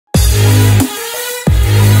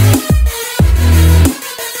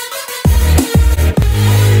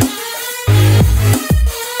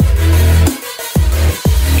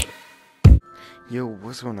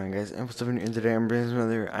what's going on, guys? And what's up in today? I'm bringing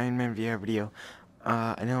another Iron Man VR video.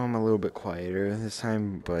 I know I'm a little bit quieter this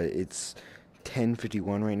time, but it's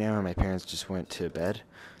 10:51 right now, and my parents just went to bed.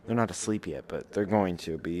 They're not asleep yet, but they're going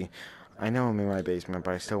to be. I know I'm in my basement,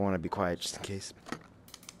 but I still want to be quiet just in case.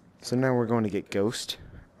 So now we're going to get Ghost,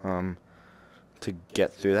 to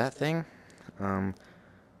get through that thing,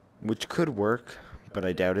 which could work, but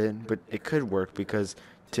I doubt it. But it could work because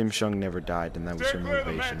Tim Shung never died, and that was her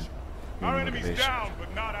motivation. Our enemy's down,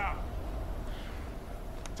 but not out.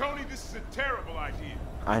 Tony, this is a terrible idea.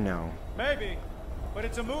 I know. Maybe, but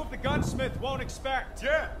it's a move the gunsmith won't expect.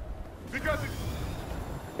 Yeah, because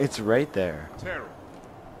It's right there. terrible.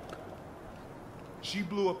 She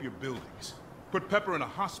blew up your buildings, put Pepper in a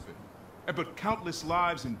hospital, and put countless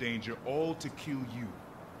lives in danger, all to kill you.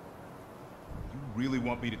 You really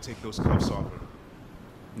want me to take those cuffs off her?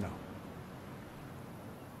 No.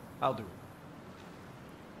 I'll do it.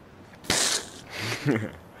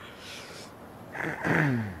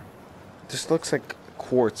 This looks like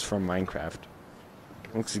quartz from Minecraft.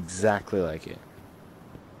 Looks exactly like it.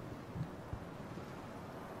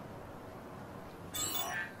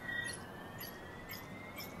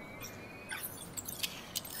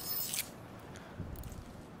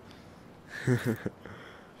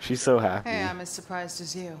 She's so happy. Hey, I'm as surprised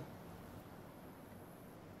as you.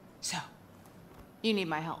 So, you need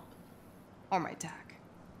my help. Or my tack.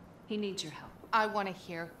 He needs your help. I want to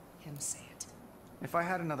hear him say it. If I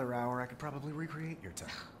had another hour, I could probably recreate your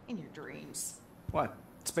tech. In your dreams. What?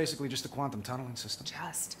 It's basically just a quantum tunneling system.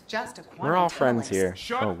 Just a quantum We're all friends tunneling here.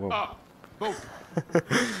 Shut Oh, whoa. up, both.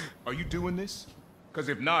 Are you doing this? Because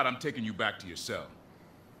if not, I'm taking you back to your cell.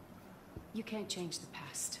 You can't change the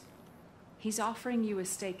past. He's offering you a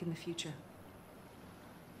stake in the future.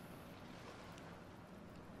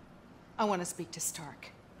 I want to speak to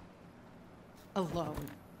Stark. Alone.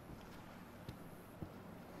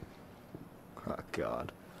 Oh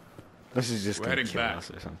God. This is just We're gonna heading kill back.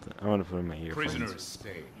 us or something. I want to put in my earphones. Prisoners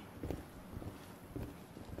stay.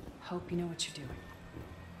 Hope you know what you're doing.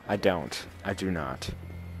 I don't. I do not.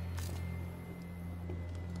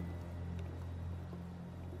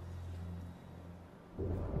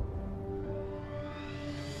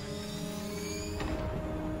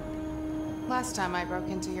 Last time I broke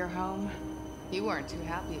into your home, you weren't too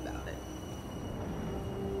happy about it.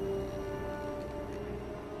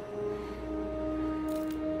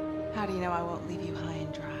 How do you know I won't leave you high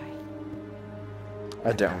and dry?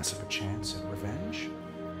 I don't. Ounce of a chance at revenge?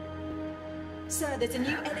 Sir, there's a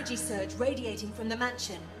new energy surge radiating from the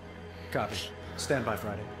mansion. Copy. Stand by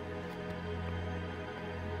Friday.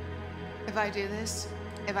 If I do this,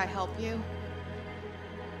 if I help you,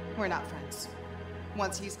 we're not friends.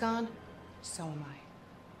 Once he's gone, so am I.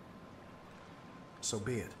 So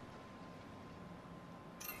be it.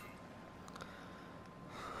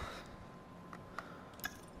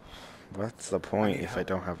 What's the point if I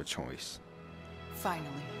don't have a choice? Finally,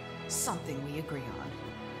 something we agree on.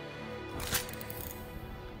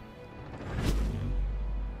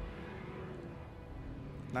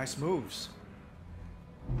 Nice moves.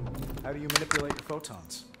 How do you manipulate your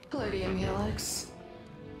photons? Palladium helix.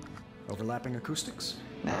 Overlapping acoustics?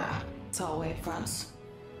 Nah, it's all wavefronts.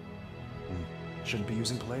 Shouldn't be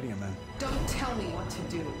using palladium then. Don't tell me what to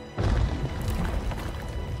do.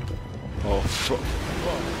 Oh,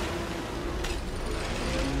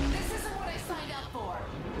 This isn't what I signed up for.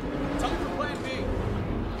 Time for plan B!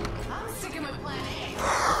 I'm sticking with plan A.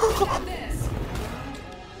 Look at this.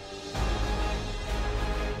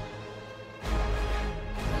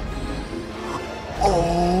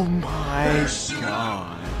 oh my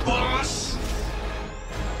God. Boss!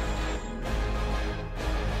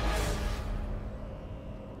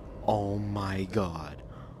 Oh my God.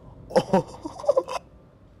 Oh.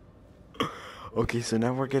 Okay, so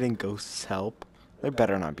now we're getting Ghost's help. There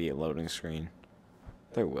better not be a loading screen.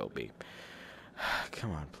 There will be.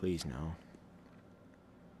 Come on, please, no.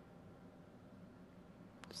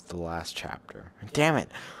 It's the last chapter. Damn it!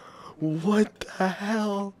 What the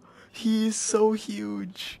hell? He is so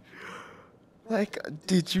huge. Like,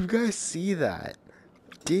 did you guys see that?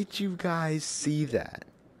 Did you guys see that?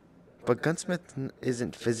 But Gunsmith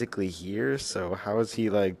isn't physically here, so how is he,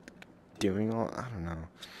 like, doing all... I don't know.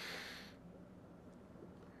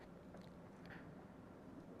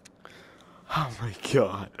 Oh my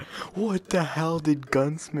God. What the hell did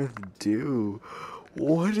Gunsmith do?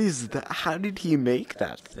 What is that? How did he make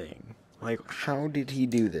that thing? Like, how did he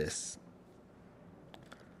do this?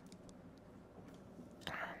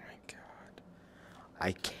 Oh my God.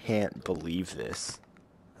 I can't believe this.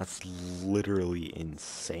 That's literally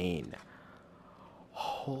insane.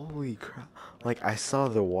 Holy crap. Like, I saw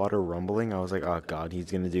the water rumbling. I was like, oh god,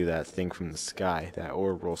 he's gonna do that thing from the sky, that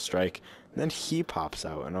orbital strike. And then he pops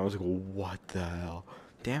out, and I was like, what the hell?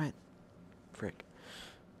 Damn it. Frick.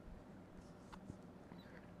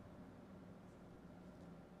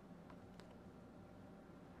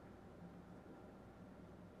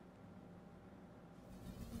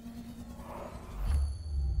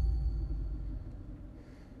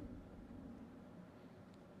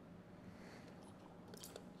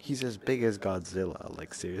 He's as big as Godzilla,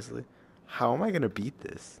 like seriously? How am I gonna beat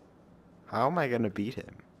this? How am I gonna beat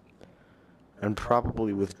him? And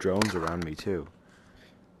probably with drones around me too.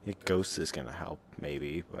 Yeah, Ghost is gonna help,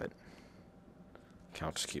 maybe, but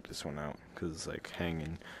I'll just keep this one out, because it's like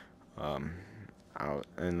hanging out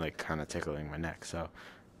and like kind of tickling my neck, so.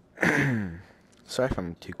 Sorry if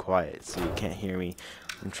I'm too quiet, so you can't hear me.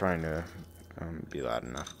 I'm trying to be loud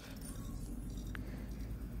enough.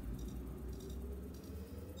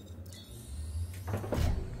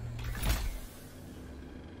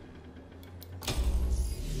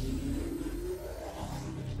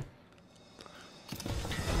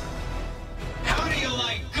 How do you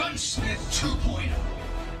like Gunsmith 2.0?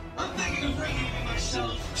 I'm thinking of renaming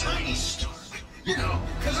myself Tiny Stark. You know,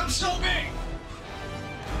 because I'm so big.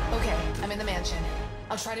 Okay, I'm in the mansion.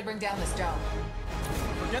 I'll try to bring down this dome.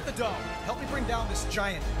 Forget the dome. Help me bring down this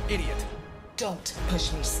giant idiot. Don't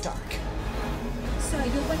push me, Stark. Sir,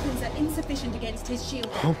 your weapons are insufficient against his shield.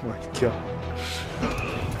 Oh my god.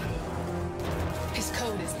 His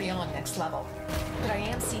code is beyond next level. But I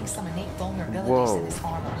am seeing some innate vulnerabilities Whoa. in his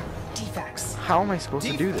armor. Defects. How am I supposed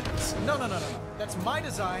to do this? Defects? No. That's my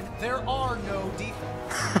design. There are no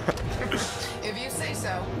defects. If you say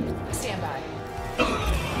so, stand by.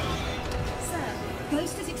 Sir,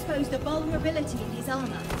 Ghost has exposed a vulnerability in his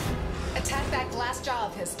armor. Attack that glass jaw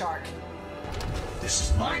of his, Stark.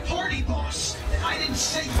 This is my party, boss, and I didn't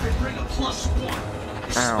say you could bring a +1,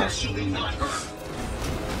 especially not her.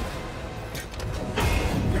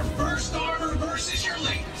 Your first armor versus your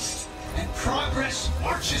latest, and progress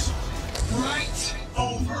marches right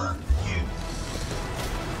over you.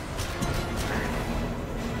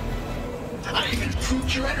 I even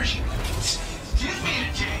improved your energy rates. Give me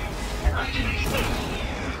a day, and I can...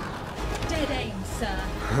 Dead aim, sir.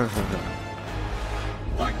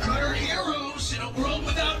 What good are heroes in a world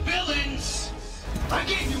without villains? I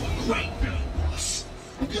gave you a great villain, boss.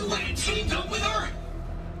 You went and teamed up with her.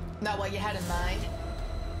 Not what you had in mind?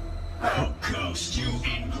 Oh, Ghost, you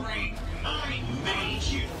ingrate. I made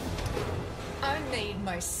you. I made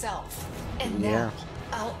myself. And now, Yeah.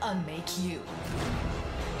 I'll unmake you.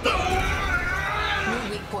 New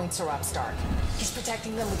weak points are up, Stark. He's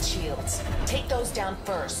protecting them with shields. Take those down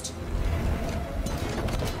first.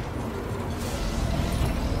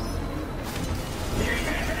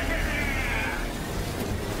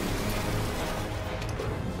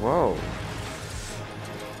 Whoa.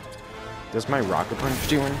 Does my rocket punch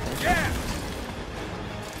do anything? Yeah!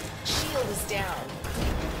 Shield is down.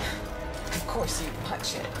 Of course you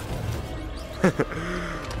punch it.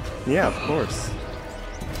 Yeah, of course.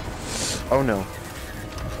 Oh no.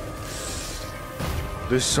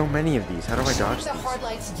 There's so many of these. How do I dodge The these? hard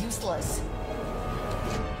light's useless.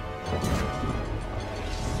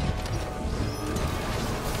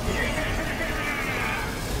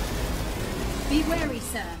 Be wary,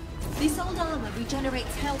 sir. This old armor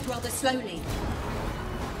regenerates health rather slowly.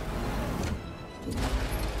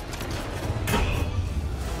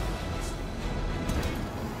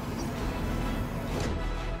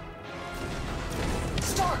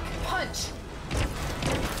 Stark, punch!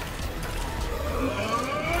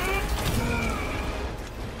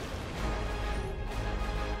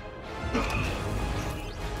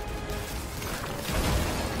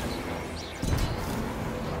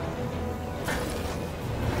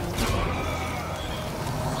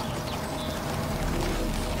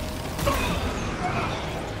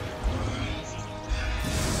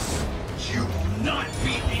 You will not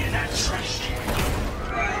beat me in that trash can.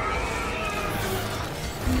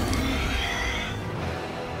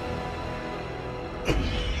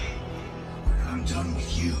 When I'm done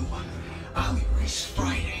with you, I'll erase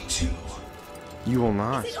Friday too. You will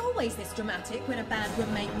not. Is it always this dramatic when a bad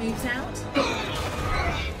roommate moves out?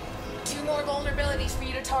 2 more vulnerabilities for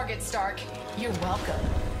you to target, Stark. You're welcome.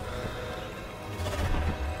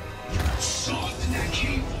 You're not soft in that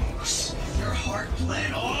cave box. Your heart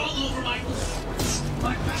bled all over my bones.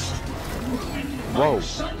 My best ruined by Whoa. your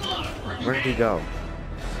son love. Where did he go?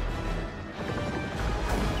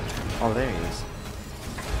 Oh, there he is.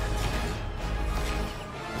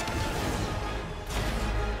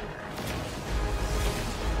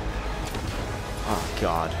 Oh,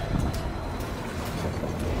 God.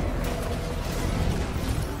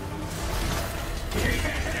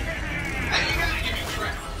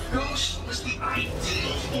 Ghost was the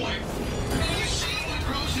ideal foil. Have you seen what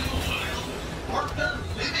grows in the wild? Pork,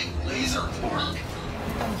 living laser pork?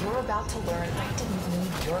 And you're about to learn I didn't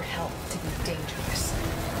need your help to be dangerous.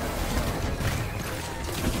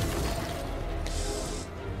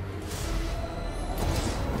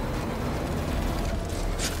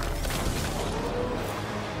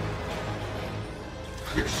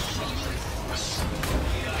 You're something for us.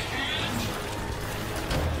 Need a hand?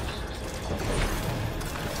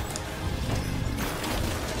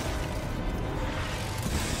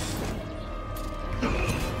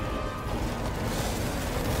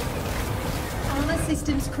 Armor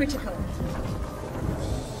systems critical.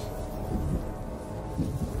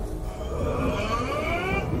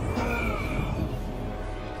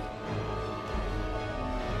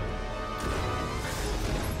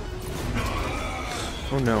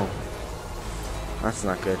 Oh no. That's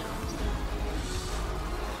not good.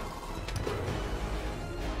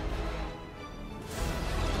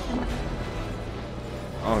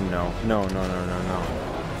 Oh no. No, no, no, no, no.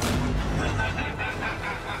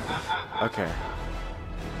 Okay.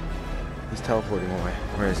 He's teleporting away.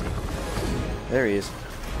 Where is he? There he is.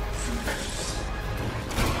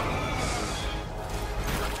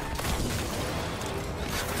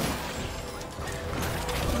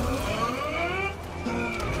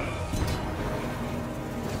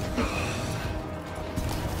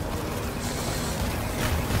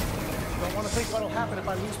 Don't want to think what'll happen if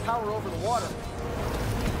I lose power over the water.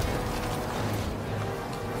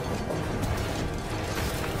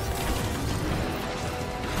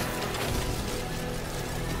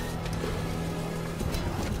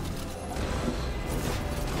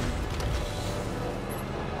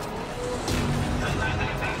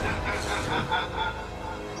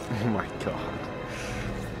 Oh my god.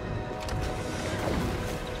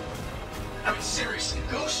 I mean, seriously,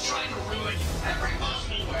 Ghost tried to ruin you every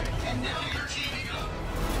possible way, and now you're teaming up.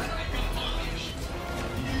 And I've got my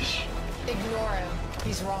issues. Ignore him.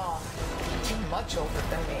 He's wrong. Too much older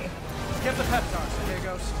than me. Get the Pep-Tars, okay,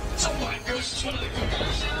 Ghost? So what, Ghost is one of the good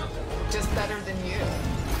guys now? Just better than you.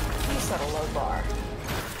 You set a low bar.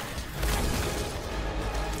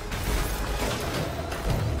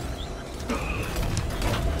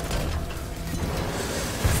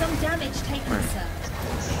 Some damage taken, sir.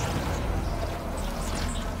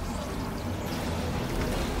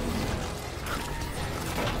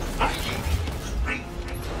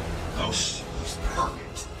 Ghost was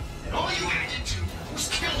perfect. And all you had to do was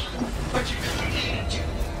kill her. But you couldn't needed to.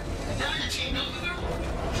 And now you're teamed up with her?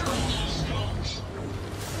 You're all lost dogs.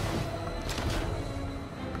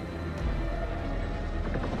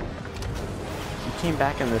 He came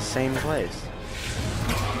back in the same place.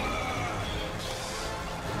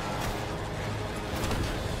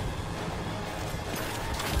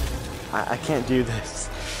 I can't do this.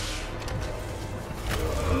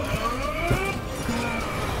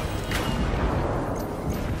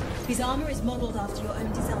 His armor is modeled after your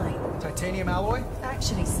own design. Titanium alloy?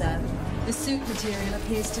 Actually, sir, the suit material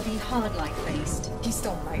appears to be hard-like based. He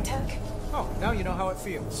stole my tech? Oh, now you know how it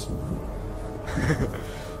feels.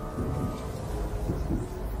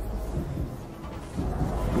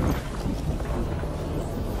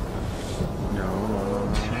 No, no, no,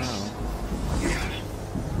 no, no.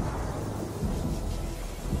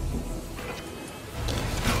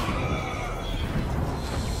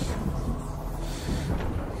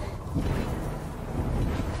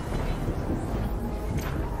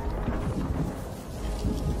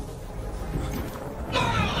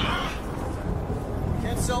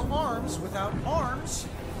 Can't sell arms without arms.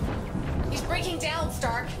 He's breaking down,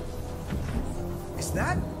 Stark. Is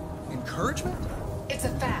that encouragement? It's a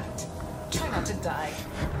fact. Try not to die.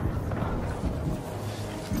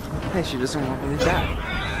 Hey, she doesn't want me to die.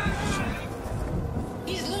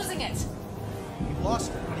 He's losing it. He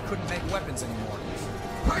lost it when he couldn't make weapons anymore.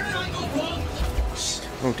 Where did I go wrong with the Ghost?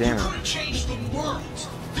 Oh, damn You it. could have changed the world,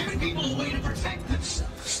 given people a way to protect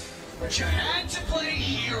themselves. But you had to play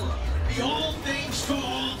hero. Be all things to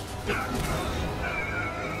all.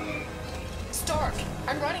 Stark,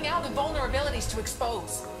 I'm running out of vulnerabilities to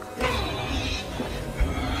expose.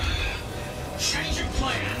 Change your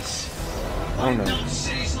plans. Oh no. Dumb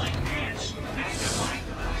cities like ants with magnifying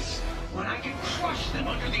glass. When I can crush them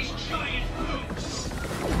under these giant boots.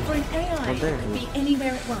 For an AI Oh, there that could he be is.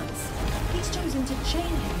 anywhere at once, he's chosen to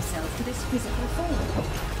chain himself to this physical form.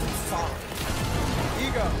 Sorry.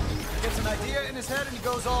 Ego. Gets an idea in his head and he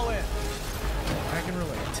goes all in. I can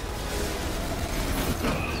relate.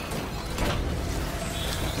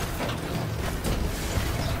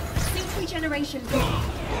 Sync regeneration.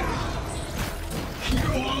 You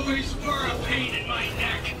always were a pain in my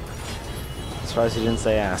neck. As far as he didn't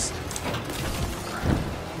say ass.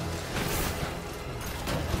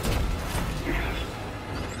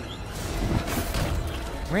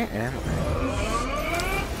 Where am I?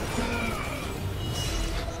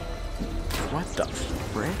 What the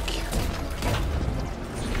frick?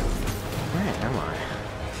 Where am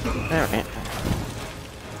I? There I am.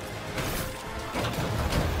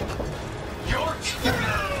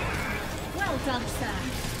 Well done, sir.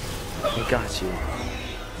 I got you.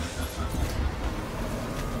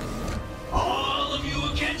 All of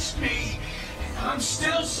you against me, and I'm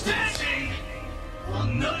still standing. Well,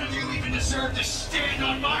 none of you even deserve to stand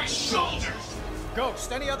on my shoulders.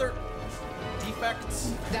 Ghost, any other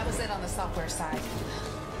defects? That was it on the software side.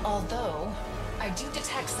 Although, I do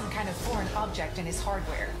detect some kind of foreign object in his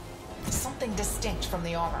hardware. Something distinct from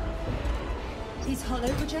the armor. His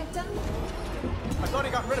hollow projector? I thought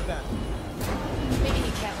he got rid of that. Maybe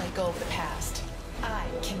he can't let go of the past. I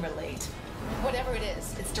can relate. Whatever it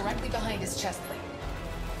is, it's directly behind his chest plate.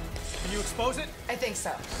 Can you expose it? I think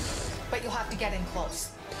so. But you'll have to get in close.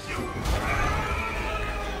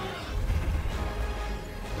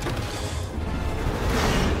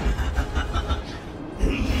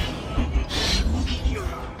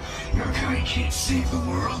 Your kind can't save the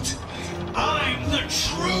world. I'm the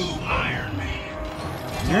true Iron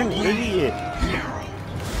Man. You're an idiot. Hero.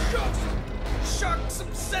 Shark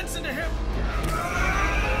some sense into him.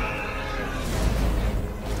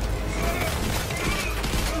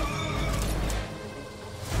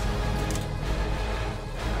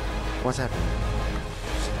 What's happening?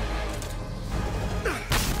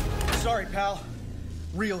 Sorry, pal.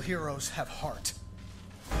 Real heroes have heart.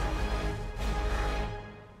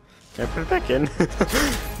 Can I put it back in?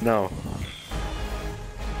 No.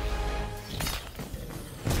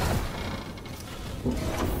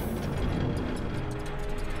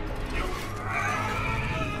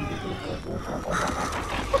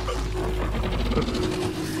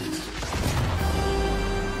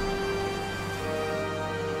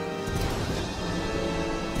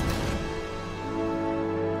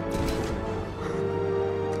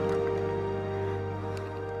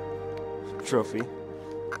 Trophy.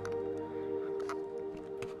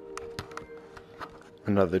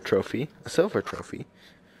 Another trophy. A silver trophy.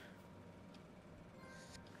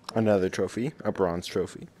 Another trophy. A bronze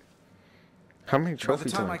trophy. How many By the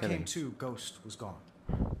trophies time am I I came getting? to, Ghost was gone.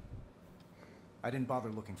 I didn't bother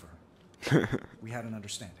looking for her. We had an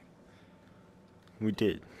understanding. We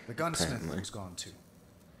did. The gunsmith Apparently. was gone too.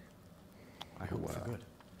 I hope for Wow. good.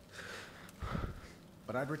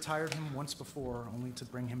 But I'd retired him once before, only to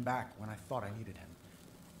bring him back when I thought I needed him.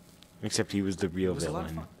 Except he was the real It was a lot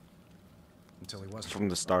of villain fun. Until he wasn't. from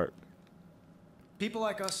the start. People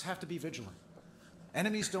like us have to be vigilant.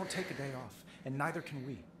 Enemies don't take a day off, and neither can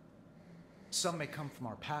we. Some may come from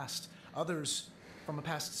our past, others from a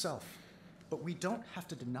past self. But we don't have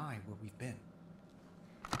to deny where we've been.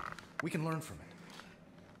 We can learn from it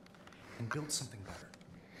and build something better.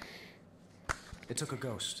 It took a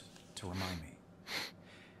ghost to remind me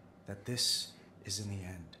that this is in the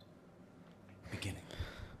end, beginning.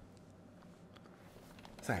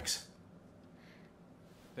 Thanks.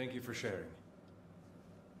 Thank you for sharing.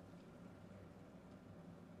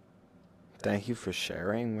 Thank you for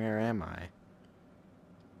sharing. Where am I?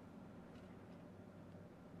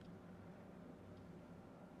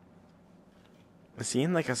 Is he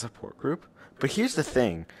in like a support group? But here's the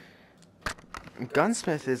thing.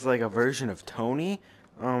 Gunsmith is like a version of Tony,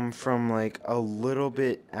 from like a little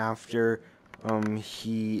bit after,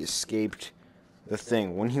 he escaped the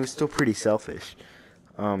thing, when he was still pretty selfish.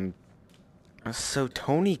 So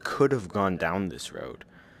Tony could have gone down this road.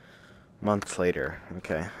 Months later.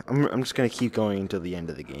 Okay. I'm just gonna keep going until the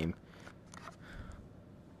end of the game.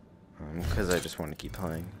 Because I just want to keep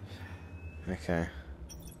playing. Okay.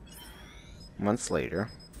 Months later.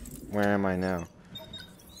 Where am I now?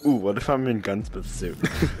 Ooh, what if I'm in Gunsmith's suit?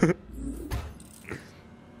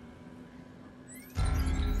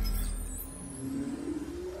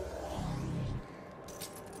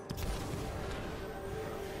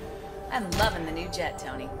 I'm loving the new jet,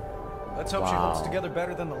 Tony. Let's hope she holds together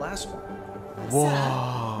better than the last one.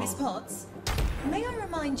 Sir, Miss Potts, may I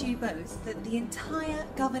remind you both that the entire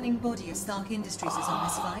governing body of Stark Industries is on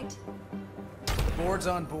this flight? The board's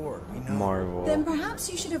on board, we know. Marvel. Then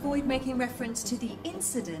perhaps you should avoid making reference to the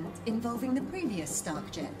incident involving the previous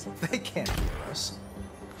Stark jet. They can't hear us.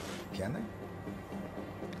 Can they?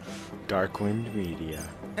 Darkwind Media.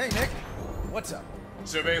 Hey, Nick. What's up?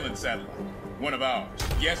 Surveillance satellite. One of ours.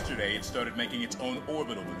 Yesterday, it started making its own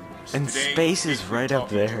orbital maneuvers. And Today, space is it's right up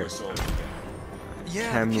talking to there. us all again.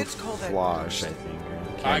 Yeah, the kids call that Camouflage, I ghost.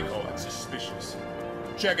 think. I call it suspicious.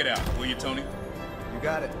 Check it out, will you, Tony? You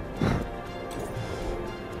got it.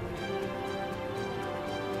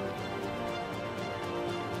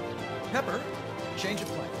 Pepper, Change of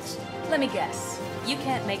plans. Let me guess. You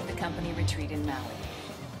can't make the company retreat in Maui.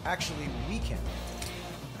 Actually, we can.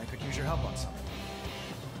 I could use your help on something.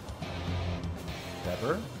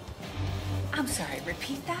 Pepper? I'm sorry,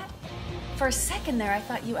 repeat that? For a second there, I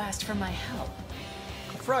thought you asked for my help.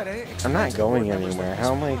 Friday, I'm not explain to the board going members anywhere. that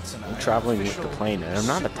How am Miss I Potts and traveling are with the official plane? And I'm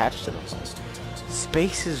not attached to them. students.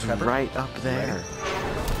 Space is Pepper? right up there.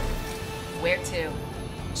 Where to?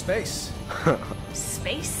 Space.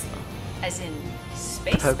 Space? As in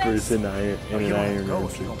space Pepper's space? in You an don't have to Iron go Man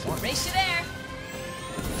if you don't suit. want. Race you there.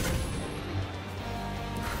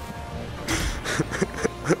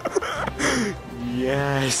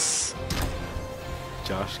 Yes!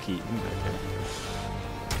 Josh Keaton. Okay.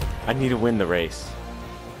 I need to win the race.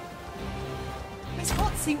 Miss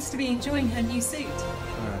Potts seems to be enjoying her new suit.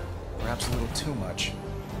 Perhaps a little too much.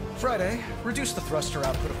 Friday, reduce the thruster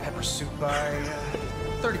output of Pepper's suit by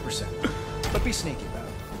 30%. But be sneaky about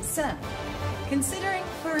it. Sir, considering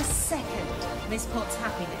for a second Miss Potts'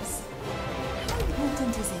 happiness, how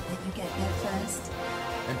important is it that you get there first?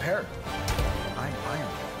 Imperative. I'm Iron Man.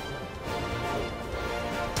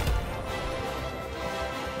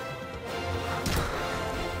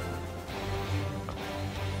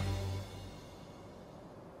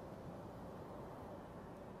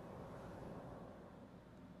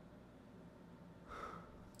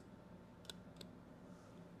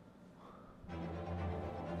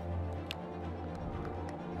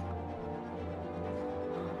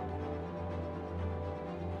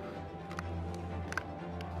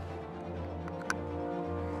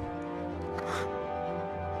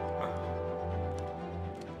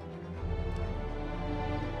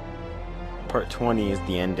 Part 20 is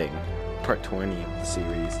the ending. Part 20 of the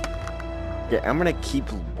series. Yeah, I'm gonna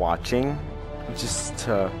keep watching. I'm just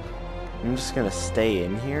gonna stay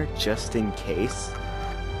in here just in case.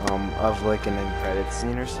 Of like an end credits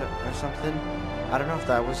scene or something. I don't know if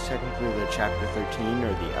that was technically the chapter 13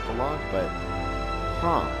 or the epilogue, but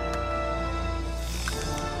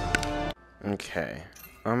okay.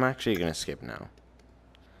 I'm actually gonna skip now.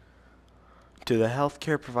 To the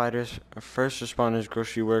healthcare providers, first responders,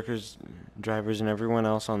 grocery workers, drivers, and everyone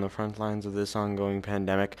else on the front lines of this ongoing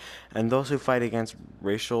pandemic, and those who fight against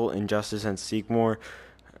racial injustice and seek more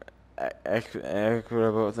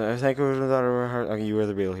equitable. Okay, you are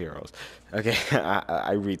the real heroes. Okay,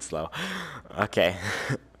 I read slow. Okay,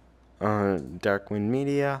 Darkwind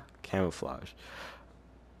Media, Camouflage.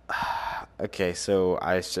 Okay, so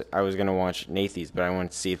I was gonna watch Nathy's, but I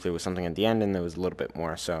wanted to see if there was something at the end, and there was a little bit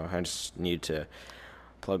more, so I just need to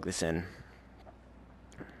plug this in.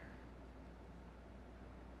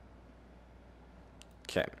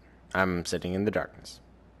 Okay, I'm sitting in the darkness.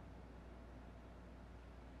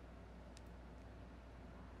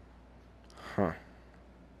 Huh.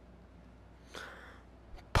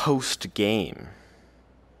 Post game.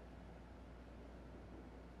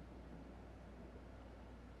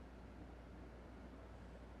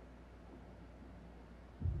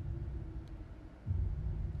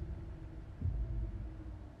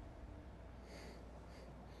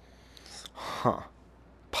 Huh.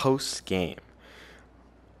 Post game.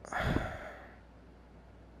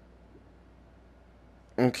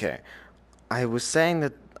 Okay. I was saying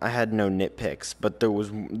that I had no nitpicks, but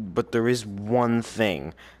there is one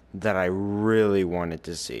thing that I really wanted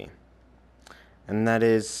to see. And that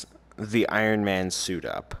is the Iron Man suit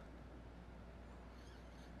up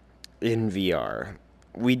in VR.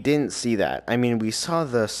 We didn't see that. I mean, we saw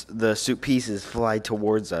the suit pieces fly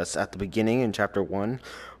towards us at the beginning in chapter 1,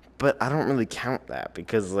 but I don't really count that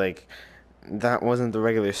because, like, that wasn't the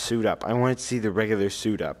regular suit up. I wanted to see the regular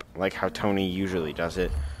suit up, like how Tony usually does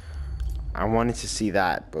it. I wanted to see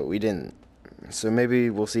that, but we didn't. So maybe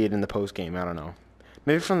we'll see it in the post game. I don't know.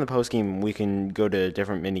 Maybe from the post game we can go to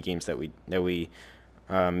different mini games that we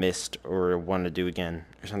missed or want to do again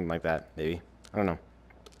or something like that. Maybe, I don't know.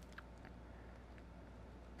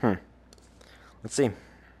 Let's see.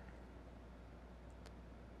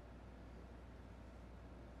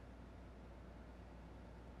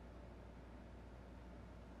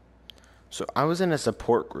 So I was in a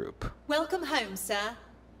support group. Welcome home, sir.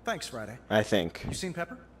 Thanks, Friday. I think. You seen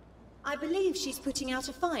Pepper? I believe she's putting out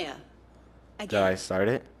a fire. Did I start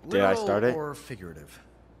it? Did I start it? Or figurative?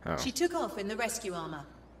 Oh. She took off in the rescue armor.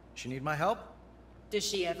 She need my help? Does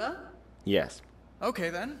she ever? Yes. Okay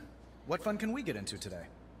then. What fun can we get into today?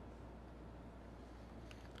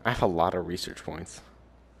 I have a lot of research points.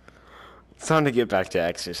 It's time to get back to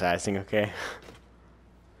exercising, okay?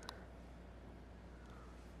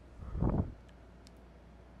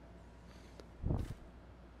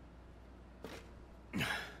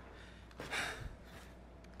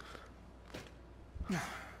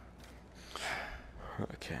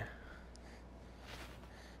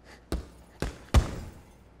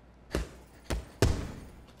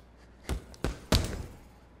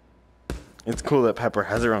 It's cool that Pepper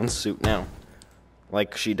has her own suit now.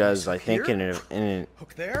 Like she does, I think, in an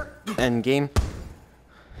Hook there. Endgame.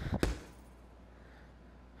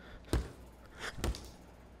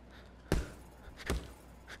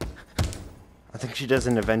 I think she does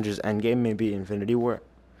in Avengers Endgame, maybe Infinity War.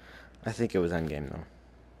 I think it was Endgame, though.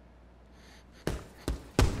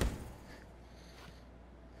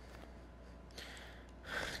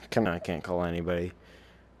 Come on, I can't call anybody.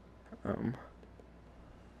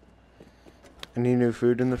 Any new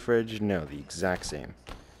food in the fridge? No, the exact same.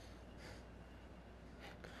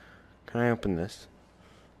 Can I open this?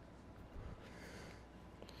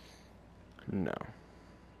 No.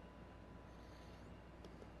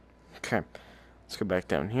 Okay, let's go back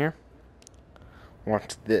down here.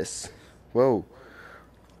 Watch this. Whoa.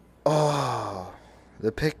 Oh,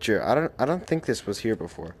 the picture. I don't think this was here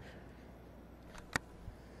before.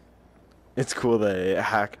 It's cool that it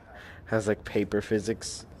has like paper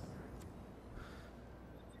physics.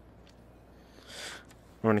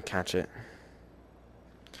 I want to catch it.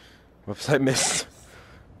 Whoops, I missed.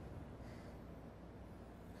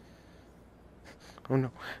 Oh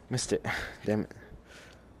no, missed it. Damn it.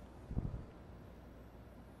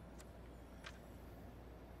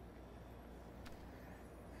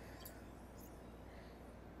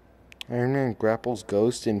 Iron Man grapples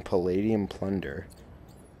Ghost in Palladium Plunder.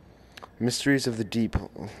 Mysteries of the Deep.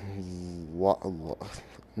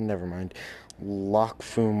 Never mind.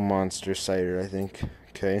 Lockfoom Monster Sighter, I think.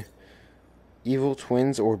 Okay. Evil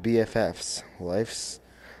Twins or BFFs.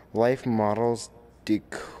 Life models,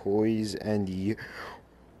 decoys, and...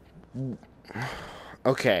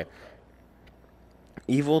 Okay.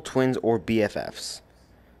 Evil Twins or BFFs.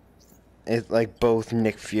 It's like both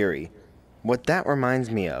Nick Fury. What that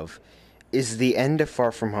reminds me of is the end of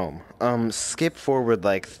Far From Home. Skip forward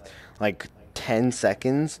like 10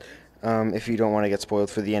 seconds if you don't want to get spoiled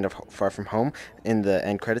for the end of Far From Home in the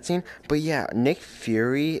end credit scene. But yeah, Nick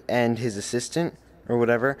Fury and his assistant or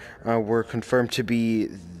whatever were confirmed to be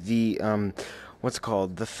the what's it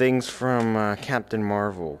called? The things from Captain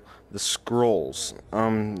Marvel, the Skrulls.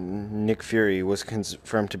 Nick Fury was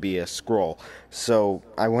confirmed to be a Skrull. So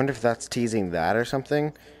I wonder if that's teasing that or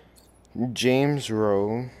something. James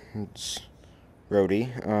Rhodey.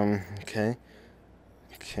 Okay.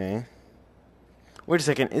 Okay. Wait a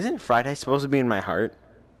second, isn't Friday supposed to be in my heart?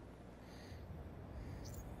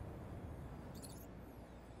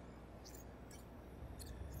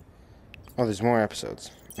 Oh, there's more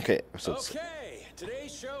episodes. Okay, episodes. Okay,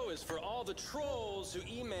 today's show is for all the trolls who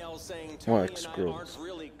email saying More Tony like and I aren't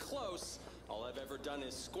really close. All I've ever done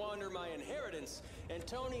is squander my inheritance, and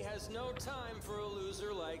Tony has no time for a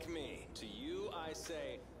loser like me. To you, I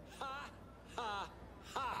say, ha, ha,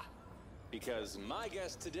 ha. Because my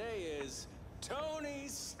guest today is Tony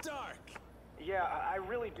Stark. Yeah, I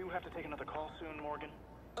really do have to take another call soon, Morgan.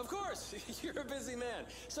 Of course, you're a busy man.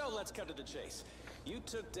 So let's cut to the chase. You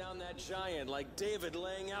took down that giant like David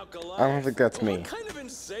laying out Goliath. I don't think that's me. What kind of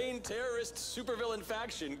insane terrorist supervillain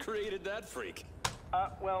faction created that freak?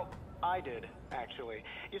 Well, I did, actually.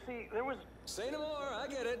 You see, there was... Say no more, I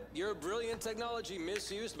get it. Your brilliant technology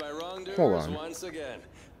misused by wrongdoers Hold on. once again.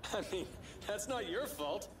 I mean, that's not your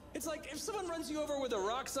fault. It's like if someone runs you over with a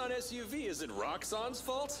Roxxon SUV, is it Roxxon's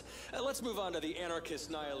fault? Let's move on to the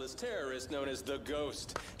anarchist nihilist terrorist known as the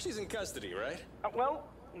Ghost. She's in custody, right? Well,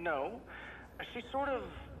 no. She sort of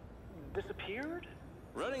disappeared?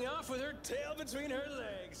 Running off with her tail between her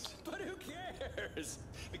legs. But who cares?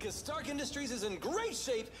 Because Stark Industries is in great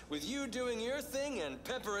shape with you doing your thing and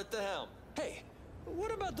Pepper at the helm. Hey,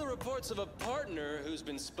 what about the reports of a partner who's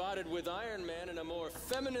been spotted with Iron Man in a more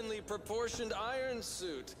femininely proportioned iron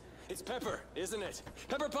suit? It's Pepper, isn't it?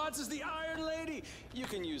 Pepper Potts is the Iron Lady. You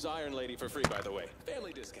can use Iron Lady for free, by the way.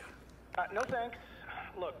 Family discount. No thanks.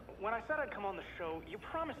 Look, when I said I'd come on the show, you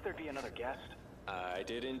promised there'd be another guest. I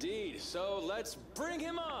did indeed. So let's bring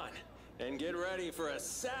him on. And get ready for a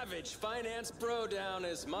savage finance bro-down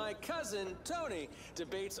as my cousin, Tony,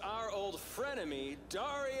 debates our old frenemy,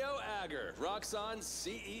 Dario Agger, Roxxon's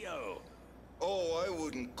CEO. Oh, I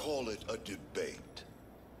wouldn't call it a debate.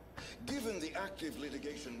 Given the active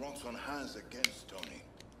litigation Roxxon has against Tony,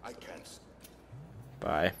 I can't...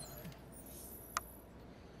 Bye.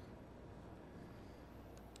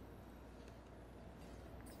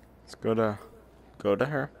 Let's go to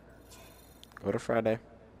her. Go to Friday.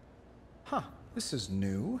 Huh, this is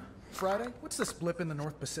new. Friday? What's this blip in the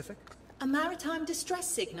North Pacific? A maritime distress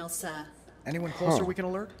signal, sir. Anyone closer we can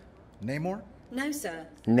alert? Namor? No, sir.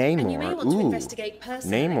 Namor. And you may want to investigate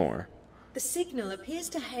personally. Namor. The signal appears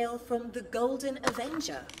to hail from the Golden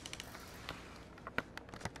Avenger.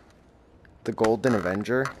 The Golden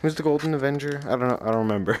Avenger? Who's the Golden Avenger? I don't know. I don't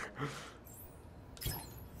remember.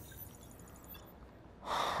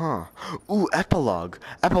 Huh. Ooh, epilogue.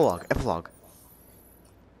 Epilogue. Epilogue.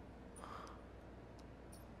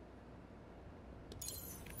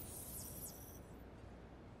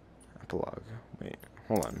 Epilogue. Wait,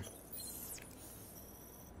 hold on.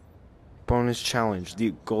 Bonus challenge.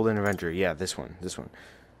 The Golden Avenger. Yeah, this one. This one.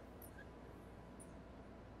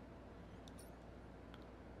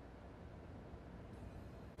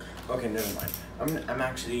 Okay, never mind. I'm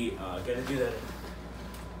actually gonna do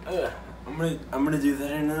that. I'm gonna do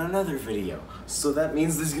that in another video. So that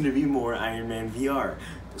means there's gonna be more Iron Man VR.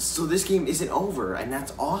 So this game isn't over, and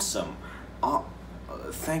that's awesome.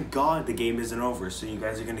 Thank God the game isn't over. So you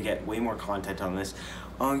guys are gonna get way more content on this.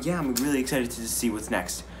 Yeah, I'm really excited to see what's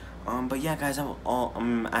next. But yeah, guys,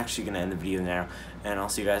 I'm actually gonna end the video now, and I'll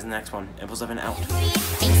see you guys in the next one. Impulse 7 out.